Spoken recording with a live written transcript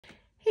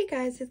Hey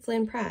guys, it's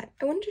Lynn Pratt.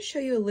 I wanted to show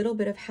you a little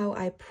bit of how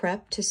I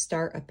prep to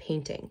start a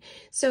painting.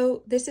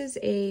 So this is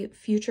a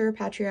future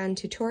Patreon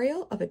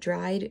tutorial of a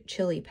dried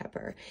chili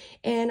pepper,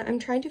 and I'm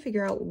trying to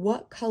figure out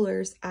what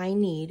colors I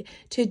need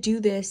to do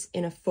this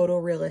in a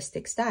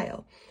photorealistic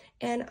style.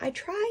 And I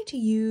try to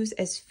use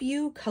as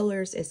few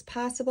colors as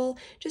possible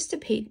just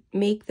to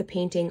make the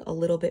painting a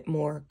little bit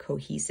more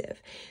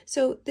cohesive.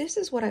 So this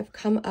is what I've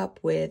come up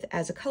with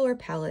as a color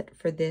palette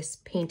for this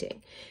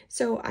painting.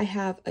 So I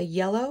have a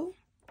yellow,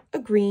 a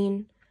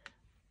green,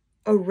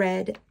 a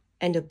red,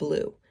 and a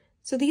blue.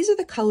 So these are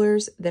the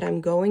colors that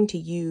I'm going to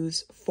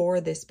use for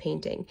this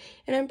painting.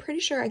 And I'm pretty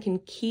sure I can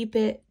keep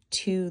it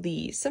to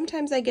these.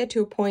 Sometimes I get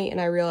to a point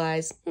and I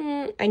realize,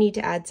 I need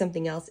to add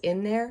something else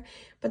in there,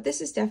 but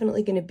this is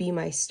definitely going to be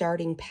my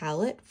starting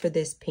palette for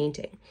this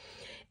painting.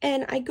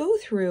 And I go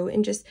through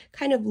and just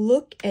kind of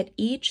look at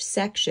each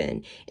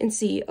section and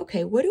see,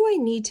 okay, what do I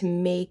need to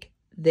make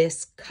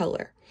this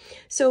color?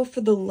 So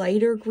for the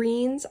lighter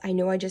greens, I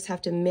know I just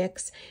have to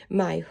mix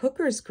my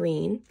Hooker's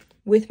green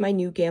with my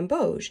new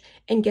gamboge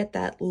and get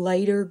that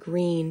lighter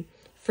green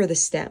for the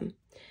stem.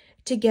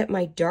 To get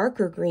my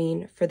darker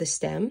green for the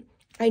stem,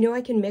 I know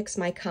I can mix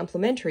my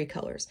complementary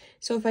colors.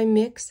 So if I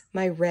mix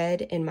my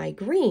red and my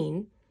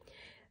green,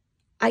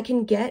 I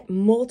can get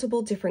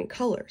multiple different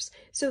colors.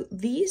 So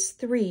these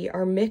three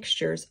are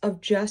mixtures of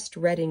just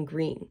red and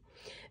green.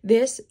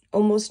 This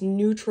almost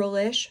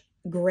neutral-ish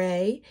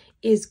gray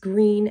is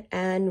green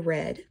and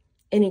red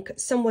in a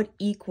somewhat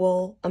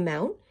equal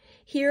amount.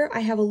 Here I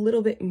have a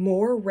little bit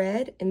more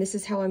red, and this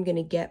is how I'm going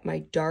to get my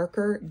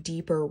darker,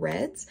 deeper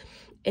reds.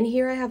 And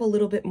here I have a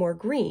little bit more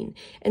green,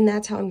 and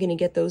that's how I'm going to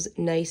get those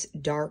nice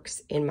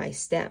darks in my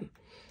stem.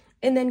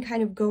 And then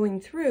kind of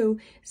going through,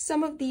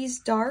 some of these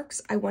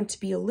darks I want to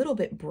be a little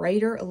bit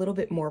brighter, a little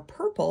bit more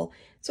purple.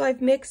 So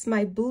I've mixed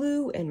my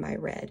blue and my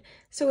red.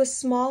 So a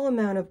small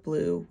amount of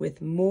blue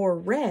with more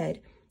red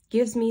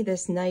gives me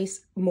this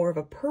nice, more of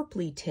a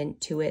purpley tint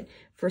to it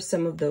for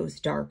some of those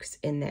darks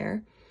in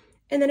there.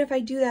 And then if I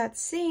do that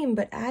same,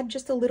 but add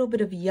just a little bit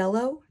of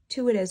yellow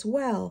to it as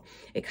well,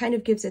 it kind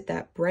of gives it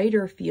that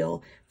brighter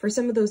feel for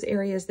some of those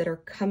areas that are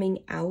coming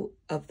out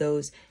of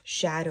those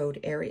shadowed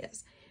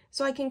areas.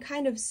 So I can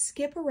kind of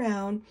skip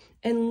around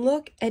and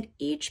look at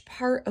each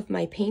part of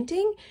my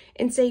painting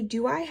and say,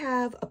 do I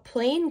have a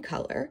plain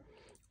color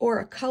or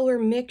a color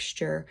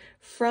mixture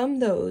from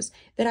those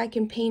that I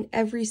can paint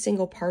every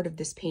single part of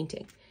this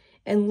painting?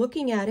 And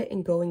looking at it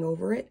and going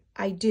over it,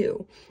 I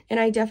do. And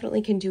I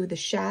definitely can do the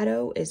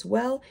shadow as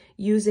well,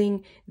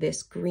 using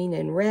this green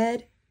and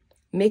red,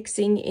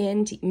 mixing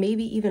in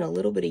maybe even a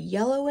little bit of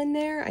yellow in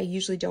there. I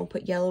usually don't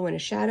put yellow in a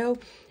shadow,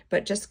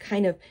 but just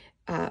kind of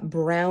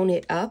brown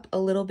it up a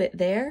little bit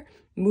there,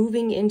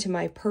 moving into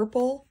my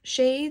purple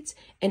shades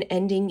and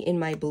ending in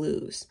my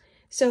blues.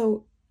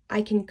 So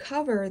I can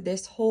cover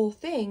this whole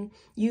thing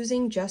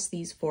using just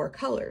these four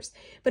colors.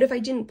 But if I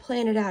didn't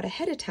plan it out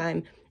ahead of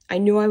time, I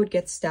knew I would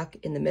get stuck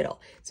in the middle.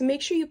 So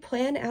make sure you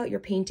plan out your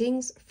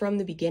paintings from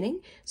the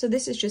beginning. So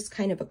this is just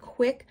kind of a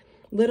quick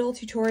little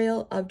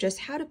tutorial of just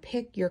how to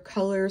pick your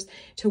colors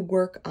to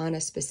work on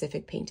a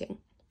specific painting.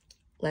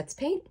 Let's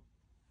paint.